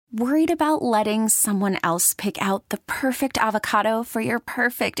Worried about letting someone else pick out the perfect avocado for your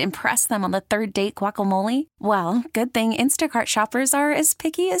perfect impress them on the third date guacamole? Well, good thing Instacart shoppers are as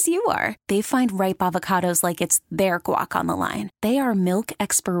picky as you are. They find ripe avocados like it's their guac on the line. They are milk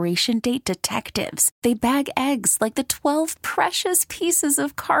expiration date detectives. They bag eggs like the 12 precious pieces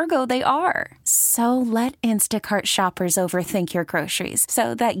of cargo they are. So let Instacart shoppers overthink your groceries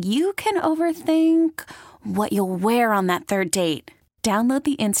so that you can overthink what you'll wear on that third date. Download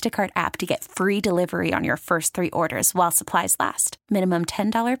the Instacart app to get free delivery on your first 3 orders while supplies last. Minimum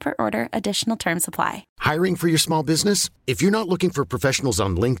 $10 per order. Additional terms apply. Hiring for your small business? If you're not looking for professionals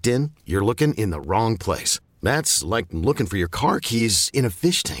on LinkedIn, you're looking in the wrong place. That's like looking for your car keys in a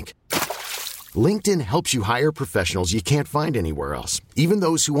fish tank. LinkedIn helps you hire professionals you can't find anywhere else, even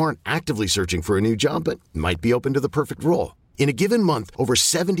those who aren't actively searching for a new job but might be open to the perfect role. In a given month, over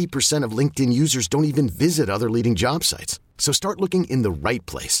 70% of LinkedIn users don't even visit other leading job sites. So start looking in the right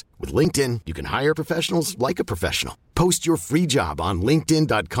place. With LinkedIn, you can hire professionals like a professional. Post your free job on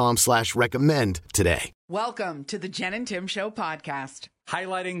linkedin.com/recommend today. Welcome to the Jen and Tim Show podcast.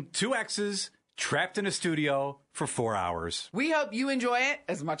 Highlighting 2 exes trapped in a studio for 4 hours. We hope you enjoy it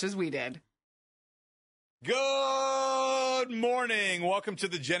as much as we did. Good morning. Welcome to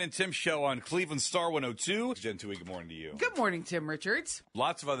the Jen and Tim Show on Cleveland Star 102. Jen Tui, good morning to you. Good morning, Tim Richards.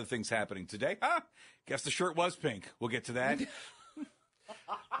 Lots of other things happening today. Guess the shirt was pink. We'll get to that.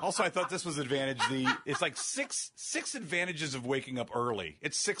 Also, I thought this was advantage. It's like six advantages of waking up early.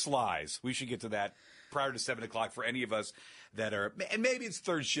 It's 6 lies. We should get to that prior to 7 o'clock for any of us that are, and maybe it's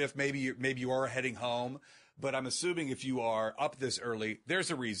third shift. Maybe you are heading home. But I'm assuming if you are up this early, there's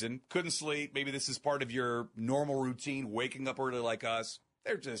a reason. Couldn't sleep. Maybe this is part of your normal routine, waking up early like us.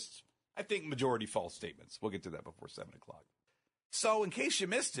 They're just, I think, majority false statements. We'll get to that before 7 o'clock. So in case you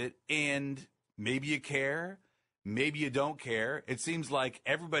missed it, and maybe you care, maybe you don't care, it seems like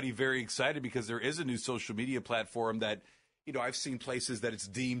everybody very excited because there is a new social media platform that, I've seen places that it's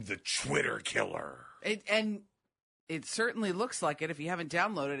deemed the Twitter killer. And it certainly looks like it if you haven't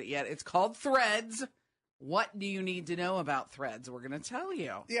downloaded it yet. It's called Threads. What do you need to know about Threads? We're going to tell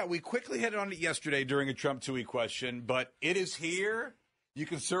you. Yeah, we quickly hit on it yesterday during a Trump Tui question, but it is here. You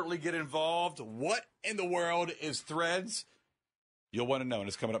can certainly get involved. What in the world is Threads? You'll want to know, and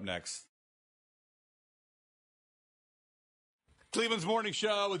it's coming up next. Cleveland's Morning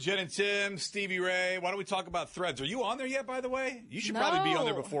Show with Jen and Tim, Stevie Ray. Why don't we talk about Threads? Are you on there yet, by the way? You should probably be on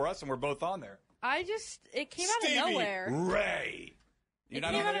there before us, and we're both on there. It came out of nowhere. Ray. It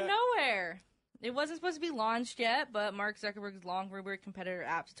came out of nowhere. It wasn't supposed to be launched yet, but Mark Zuckerberg's long-rumored competitor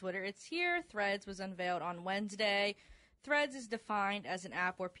app to Twitter, it's here. Threads was unveiled on Wednesday. Threads is defined as an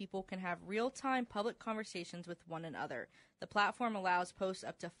app where people can have real-time public conversations with one another. The platform allows posts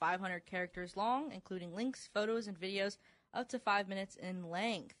up to 500 characters long, including links, photos, and videos up to 5 minutes in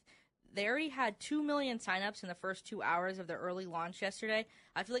length. They already had 2 million signups in the first 2 hours of their early launch yesterday.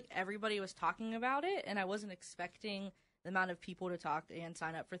 I feel like everybody was talking about it, and I wasn't expecting the amount of people to talk and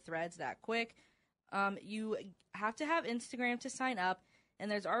sign up for Threads that quick. You have to have Instagram to sign up,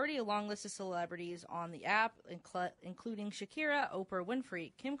 and there's already a long list of celebrities on the app, including Shakira, Oprah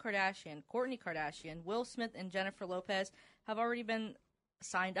Winfrey, Kim Kardashian, Kourtney Kardashian, Will Smith, and Jennifer Lopez have already been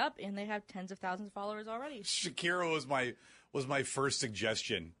signed up, and they have tens of thousands of followers already. Shakira was my first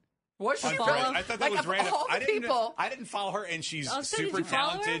suggestion. What's she I thought that was random. I didn't follow her, and she's super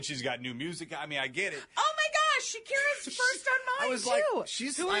talented. She's got new music. I mean, I get it. Oh my gosh, Shakira's first on mine, I was too. like,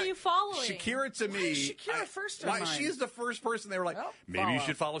 Who are you following? Shakira to me. Shakira first on mine? She's the first person they were like, maybe you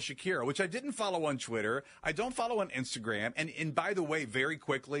should follow Shakira, which I didn't follow on Twitter. I don't follow on Instagram. And by the way, very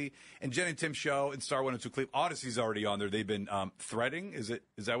quickly, and Jen and Tim Show and Star 102 Cleveland, Odyssey's already on there. They've been threading. Is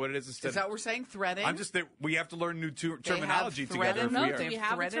that what it is? Is that what we're saying? Threading? I'm just that we have to learn new terminology together. I don't know. Do we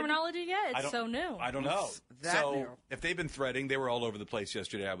have a terminology yet? It's so new. I don't know. If they've been threading, they were all over the place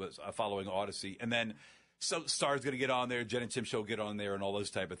yesterday. I was following Odyssey. And then so Star's going to get on there, Jen and Tim Show get on there, and all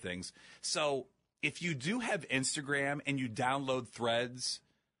those type of things. So if you do have Instagram and you download Threads,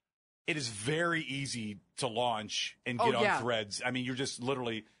 it is very easy to launch and get on Threads. I mean, you're just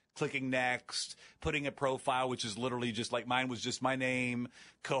literally clicking next, putting a profile, which is literally just like mine was just my name,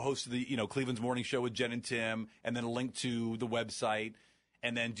 co-host of the Cleveland's Morning Show with Jen and Tim, and then a link to the website.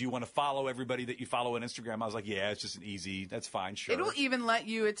 And then, do you want to follow everybody that you follow on Instagram? I was like, yeah, it's just an easy. That's fine, sure. It'll even let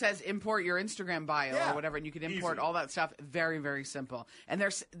you, it says import your Instagram bio or whatever, and you can import all that stuff. Very, very simple. And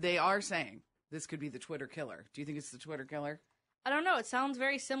they are saying this could be the Twitter killer. Do you think it's the Twitter killer? I don't know. It sounds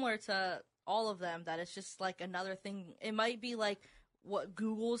very similar to all of them, that it's just like another thing. It might be like what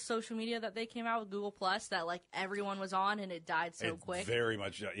Google's social media that they came out with, Google Plus, that like everyone was on and it died so quick. Very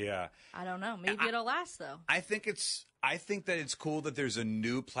much, yeah. I don't know. Maybe it'll last, though. I think it's I think that it's cool that there's a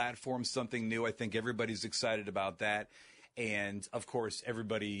new platform, something new. I think everybody's excited about that. And of course,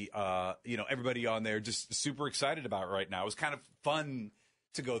 everybody on there just super excited about it right now. It was kind of fun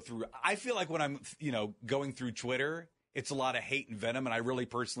to go through. I feel like when I'm, going through Twitter, it's a lot of hate and venom. And I really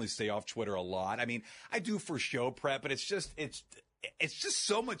personally stay off Twitter a lot. I mean, I do for show prep, but it's just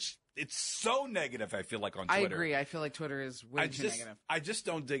so much. It's so negative, I feel like, on Twitter. I agree. I feel like Twitter is way too negative. I just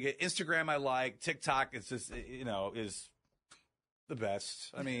don't dig it. Instagram I like. TikTok, it's just, is the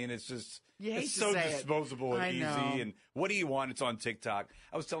best. I mean, it's just, it's so disposable and easy. And what do you want? It's on TikTok.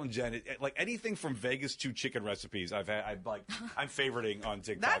 I was telling Jen, like anything from Vegas to chicken recipes, I'm favoriting on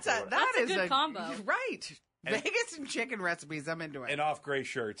TikTok. That's a good combo. Right. Vegas and chicken recipes, I'm into it. And off gray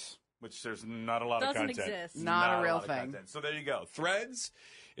shirts, which there's not a lot of content. Doesn't exist. Not a real thing. So there you go. Threads,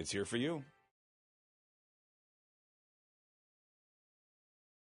 it's here for you.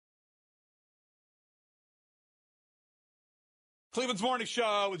 Cleveland's Morning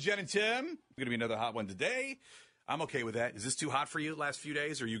Show with Jen and Tim. Going to be another hot one today. I'm okay with that. Is this too hot for you the last few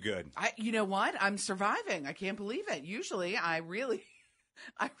days? Or are you good? You know what? I'm surviving. I can't believe it. Usually, I really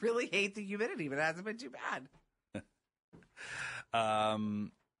hate the humidity, but it hasn't been too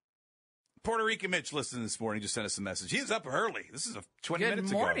bad. Puerto Rican Mitch listened this morning, just sent us a message. He's up early. This is 20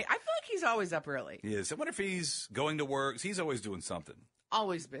 minutes Good morning. ago. I feel like he's always up early. He is. I wonder if he's going to work. He's always doing something.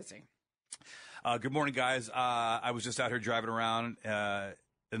 Always busy. Good morning, guys. I was just out here driving around and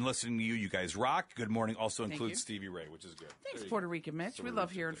listening to you. You guys rock. Good morning also includes Stevie Ray, which is good. Thanks, Puerto Rican Mitch. We love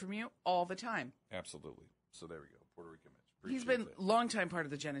hearing from you all the time. Absolutely. So there we go. Puerto Rican Mitch. He's been a longtime part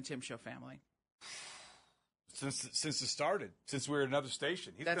of the Jen and Tim Show family. Since it started, since we were at another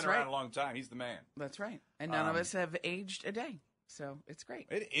station. He's been around a long time. He's the man. That's right. And none of us have aged a day. So it's great.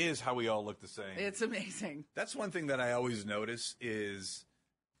 It is how we all look the same. It's amazing. That's one thing that I always notice is,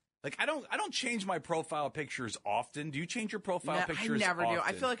 like, I don't change my profile pictures often. Do you change your profile pictures? I never often? do.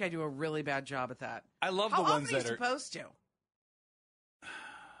 I feel like I do a really bad job at that. I love How the ones often that are you supposed to?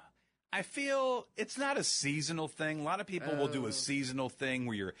 I feel it's not a seasonal thing. A lot of people will do a seasonal thing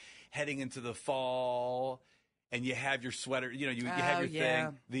where you're heading into the fall and you have your sweater, you have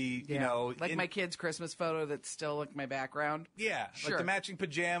your thing. Like my kid's Christmas photo that's still like my background. Yeah, sure. Like the matching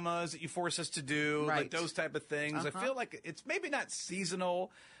pajamas that you force us to do, right. like those type of things. I feel like it's maybe not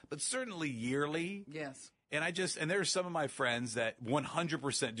seasonal, but certainly yearly. Yes. And there are some of my friends that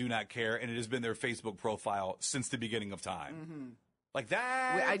 100% do not care, and it has been their Facebook profile since the beginning of time. Mm-hmm. Like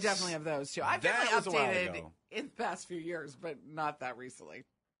that. I definitely have those too. I've definitely updated in the past few years, but not that recently.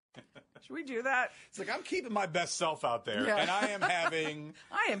 Should we do that? It's like I'm keeping my best self out there, and I am having.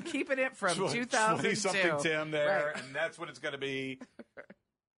 I am keeping it from 2002. 20-something Tim there, right. And that's what it's going to be.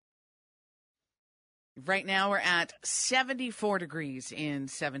 Right now we're at 74 degrees in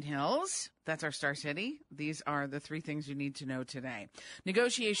Seven Hills. That's our Star City. These are the three things you need to know today.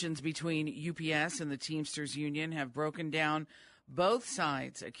 Negotiations between UPS and the Teamsters Union have broken down, both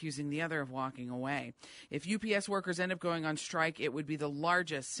sides accusing the other of walking away. If UPS workers end up going on strike, it would be the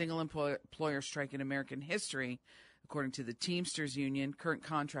largest single employer strike in American history, according to the Teamsters Union. Current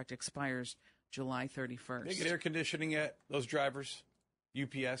contract expires July 31st. They get air conditioning yet, those drivers?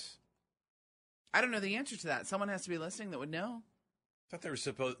 UPS? I don't know the answer to that. Someone has to be listening that would know. I thought they were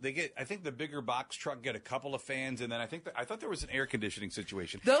supposed. I think the bigger box truck get a couple of fans, and then I thought there was an air conditioning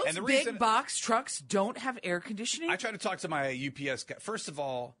situation. Those big box trucks don't have air conditioning? I tried to talk to my UPS guy. First of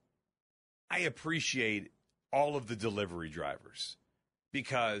all, I appreciate all of the delivery drivers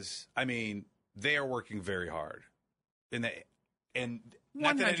because, I mean, they are working very hard. And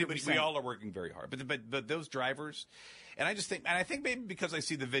not that anybody, we all are working very hard. But those drivers, and I think maybe because I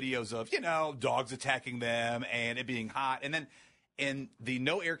see the videos of, dogs attacking them and it being hot, and the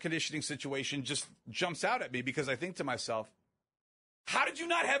no air conditioning situation just jumps out at me because I think to myself, how did you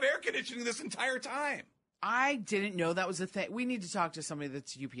not have air conditioning this entire time? I didn't know that was a thing. We need to talk to somebody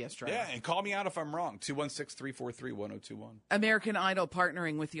that's a UPS driver. Yeah, and call me out if I'm wrong. 216-343-1021. American Idol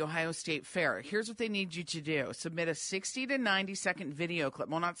partnering with the Ohio State Fair. Here's what they need you to do. Submit a 60 to 90 second video clip.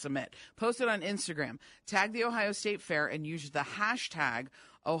 Well, not submit. Post it on Instagram. Tag the Ohio State Fair and use the hashtag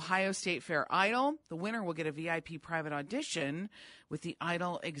Ohio State Fair Idol. The winner will get a VIP private audition with the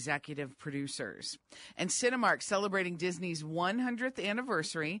Idol executive producers. And Cinemark celebrating Disney's 100th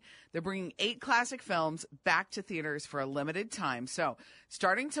anniversary. They're bringing 8 classic films back to theaters for a limited time. So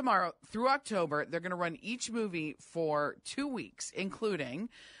starting tomorrow through October, they're going to run each movie for 2 weeks, including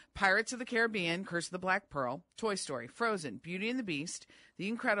Pirates of the Caribbean, Curse of the Black Pearl, Toy Story, Frozen, Beauty and the Beast,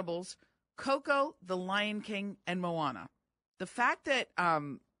 The Incredibles, Coco, The Lion King, and Moana. The fact that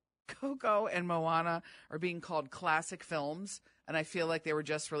Coco and Moana are being called classic films, and I feel like they were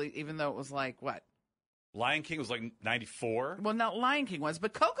just released, even though it was like, what, Lion King was like 94. Well, not Lion King was,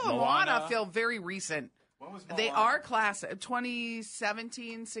 but Coco and Moana. Moana feel very recent. When was They Moana? are classic.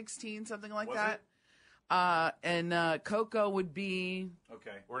 2017, 16, something like Was that. And Coco would be.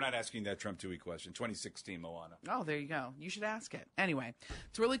 Okay. We're not asking that Trump 2 question. 2016 Moana. Oh, there you go. You should ask it. Anyway,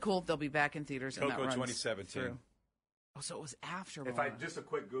 it's really cool. They'll be back in theaters. and that Coco runs 2017. through. Oh, so it was after If Moana. just a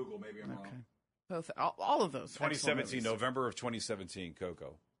quick Google, maybe I'm wrong. Okay. Both, all of those. excellent 2017, movies. November of 2017.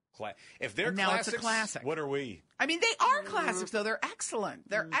 Coco. If they're And now it's a classics, classic. what are we? I mean, they are classics, though. They're excellent.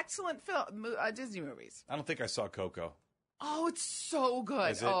 They're excellent Disney movies. I don't think I saw Coco. Oh, it's so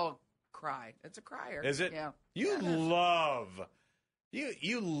good. Is it? Oh, cry. It's a crier. Is it? Yeah. You love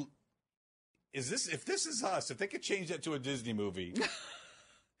you. Is this if this is us? If they could change that to a Disney movie,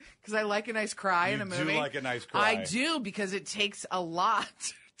 Because I like a nice cry in a You do movie. like a nice cry. I do, because it takes a lot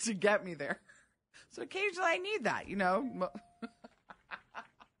to get me there. So occasionally I need that, you know.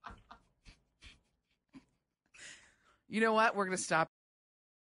 You know what? We're going to stop.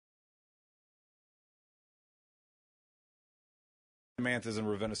 Samantha's in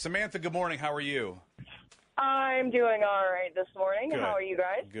Ravenna. Samantha, good morning. How are you? I'm doing all right this morning. Good. How are you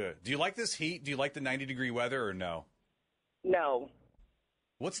guys? Good. Do you like this heat? Do you like the 90-degree weather or no? No.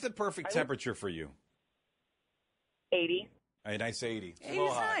 What's the perfect temperature for you? 80. A nice 80. It's a 80 little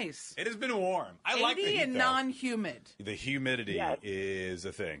is hot. nice. It has been warm. I 80 like the heat, and though. non-humid. The humidity Yes. is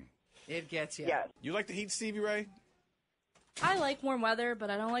a thing. It gets you. Yes. You like the heat, Stevie Ray? I like warm weather, but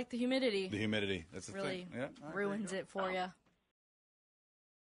I don't like the humidity. The humidity. That's the Really thing. Yeah. All right, ruins there you it for you.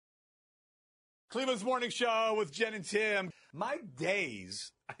 Cleveland's Morning Show with Jen and Tim. My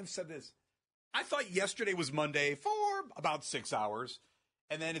days, I have said this. I thought yesterday was Monday for about 6 hours.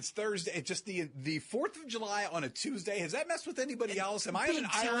 And then it's Thursday. It's just the 4th of July on a Tuesday. Has that messed with anybody else? Am I on Big an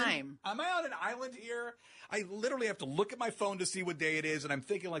island? time. Am I on an island here? I literally have to look at my phone to see what day it is. And I'm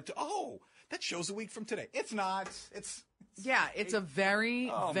thinking like, oh, that shows a week from today. It's not. Yeah, it's a very,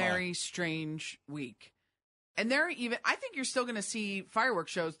 Oh, my. very strange week. And I think you're still going to see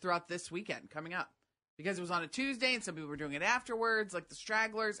fireworks shows throughout this weekend coming up, because it was on a Tuesday and some people were doing it afterwards, like the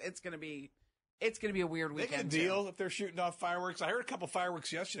Stragglers. It's going to be a weird They weekend. get a deal if they're shooting off fireworks. I heard a couple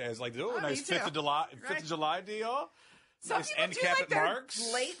fireworks yesterday. I was like, oh, Oh, nice me 5th too. of July, Right. 5th of July deal. Some Nice people end do cap like at their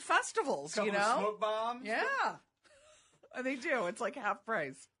Mark's. late festivals, Couple you of know? smoke bombs. Yeah. And they do. It's like half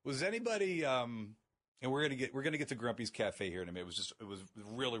price. Was anybody? And we're gonna get to Grumpy's Cafe here in a minute. It was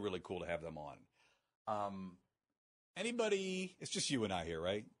really really cool to have them on. Anybody? It's just you and I here,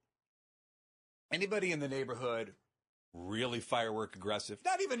 right? Anybody in the neighborhood really firework aggressive?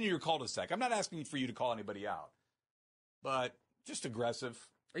 Not even in your cul-de-sac. I'm not asking for you to call anybody out, but just aggressive.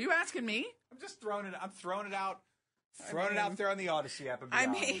 Are you asking me? I'm just throwing it. I'm throwing it out. Throwing it out there on the Odyssey app. And I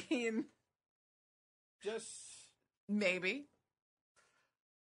beyond. mean, just maybe.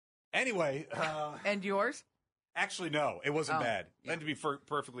 anyway. And yours? Actually, no, it wasn't Oh, bad. yeah. And to be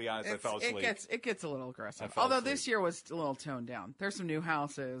perfectly honest, I fell asleep. It gets a little aggressive. I fell Although asleep. this year was a little toned down. There's some new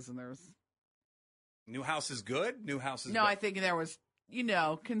houses and there's New house is good. New house is no. bad. I think there was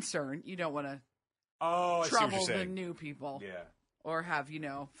concern. You don't want to Oh, I see what trouble you're the saying. new people Yeah. or have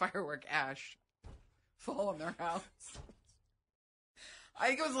firework ash fall on their house. I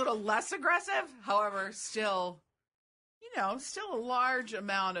think it was a little less aggressive. However, still a large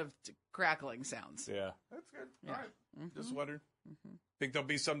amount of crackling sounds. Yeah. That's good. Yeah. All right. Mhm. Just wondered. Think there'll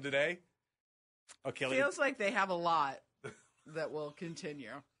be some today? Okay. Feels like they have a lot that will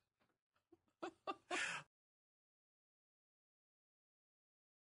continue.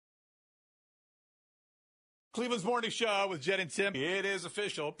 Cleveland's Morning Show with Jen and Tim. It is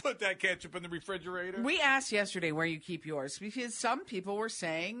official. Put that ketchup in the refrigerator. We asked yesterday where you keep yours because some people were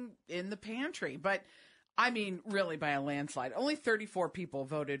saying in the pantry, but I mean, really by a landslide. Only 34 people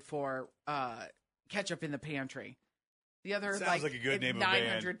voted for ketchup in the pantry. The other Sounds like a good name of a band.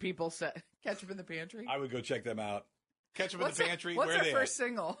 900 people said ketchup in the pantry. I would go check them out. Ketchup What's in the pantry. What's Where their are they first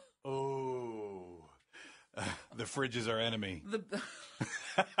single? at? Oh. The fridge is our enemy.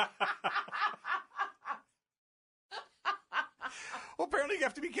 Well, apparently you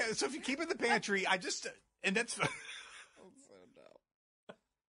have to be careful. So if you keep it in the pantry, and that's.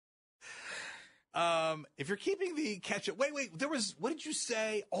 If you're keeping the ketchup, wait, what did you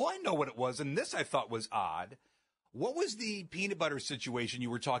say? Oh, I know what it was. And this I thought was odd. What was the peanut butter situation you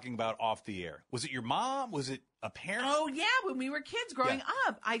were talking about off the air? Was it your mom? Was it a parent? Oh yeah, when we were kids growing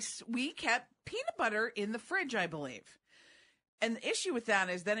up, we kept peanut butter in the fridge, I believe. And the issue with that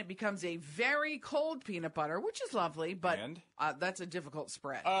is then it becomes a very cold peanut butter, which is lovely, but that's a difficult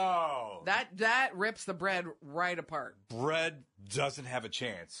spread. Oh. That rips the bread right apart. Bread doesn't have a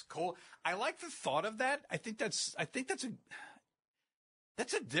chance. Cold. I like the thought of that. I think that's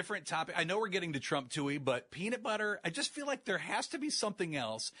That's a different topic. I know we're getting to Trump tooey, but peanut butter, I just feel like there has to be something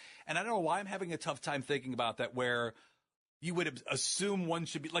else. And I don't know why I'm having a tough time thinking about that, where you would assume one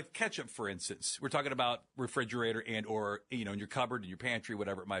should be like ketchup, for instance. We're talking about refrigerator and or, in your cupboard, in your pantry,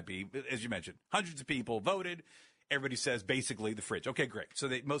 whatever it might be. As you mentioned, hundreds of people voted. Everybody says basically the fridge. Okay, great. So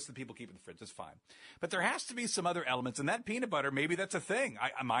most of the people keep it in the fridge. That's fine. But there has to be some other elements. And that peanut butter, maybe that's a thing.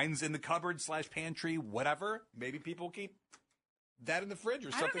 Mine's in the cupboard / pantry, whatever. Maybe people keep that in the fridge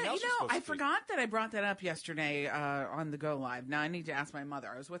or something else. I forgot that I brought that up yesterday on the Go Live. Now I need to ask my mother.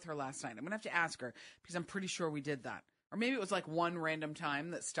 I was with her last night. I'm going to have to ask her because I'm pretty sure we did that. Or maybe it was like one random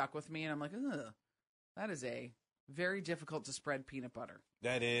time that stuck with me and I'm like, ugh, that is a very difficult to spread peanut butter.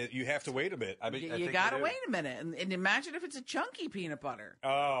 That is, you have to wait a bit. You got to wait a minute. And imagine if it's a chunky peanut butter.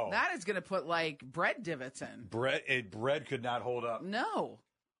 Oh. That is going to put like bread divots in. Bread could not hold up. No.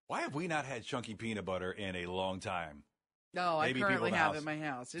 Why have we not had chunky peanut butter in a long time? No, I currently have it in my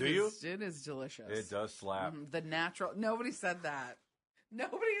house. Do you? It is delicious. It does slap. The natural. Nobody said that.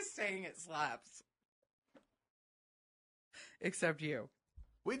 Nobody's saying it slaps. Except you.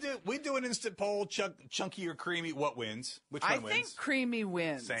 We do an instant poll, chunky or creamy, what wins? Which one wins? I think creamy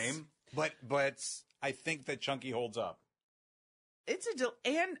wins. Same. But I think that chunky holds up.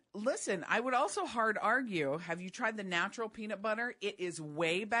 And listen, I would also hard argue, have you tried the natural peanut butter? It is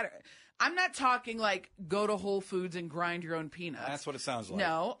way better. I'm not talking like go to Whole Foods and grind your own peanuts. That's what it sounds like.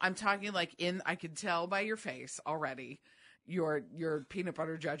 No, I'm talking like I could tell by your face already. Your peanut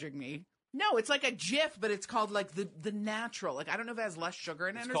butter judging me. No, it's like a Jif, but it's called like the natural. Like I don't know if it has less sugar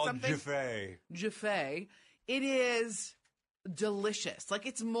in it or something. It's called Jiffe. Jiffe. It is delicious. Like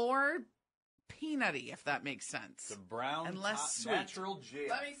it's more peanutty, if that makes sense. The brown and less sweet. Natural Jif.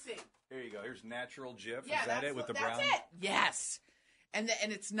 Let me see. Here you go. Here's natural Jif. Yeah, is that it with the brown? That's it. Yes. And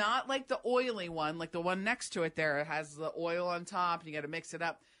it's not like the oily one, like the one next to it there. It has the oil on top, and you got to mix it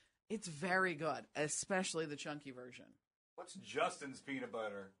up. It's very good, especially the chunky version. What's Justin's peanut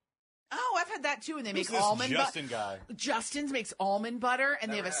butter? Oh, I've had that too, and they Who's make almond butter. Justin guy. Justin's makes almond butter, and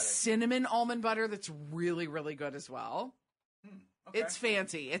Never they have a cinnamon almond butter that's really, really good as well. Okay. It's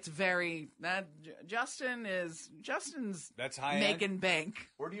fancy. It's very. Justin's that's high making end. Bank.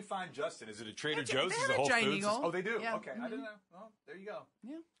 Where do you find Justin? Is it a Trader Joe's? Is it a Whole Foods? Eagle. Oh, they do. Yeah. Okay, I didn't know. Well, there you go.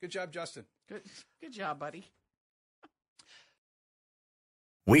 Yeah. Good job, Justin. Good job, buddy.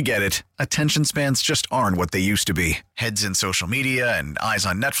 We get it. Attention spans just aren't what they used to be. Heads in social media and eyes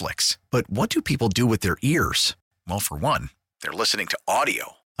on Netflix. But what do people do with their ears? Well, for one, they're listening to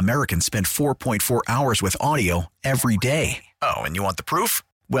audio. Americans spend 4.4 hours with audio every day. Oh, and you want the proof?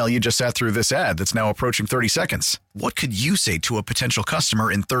 Well, you just sat through this ad that's now approaching 30 seconds. What could you say to a potential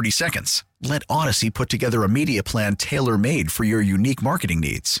customer in 30 seconds? Let Odyssey put together a media plan tailor-made for your unique marketing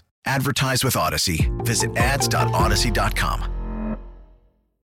needs. Advertise with Odyssey. Visit ads.odyssey.com.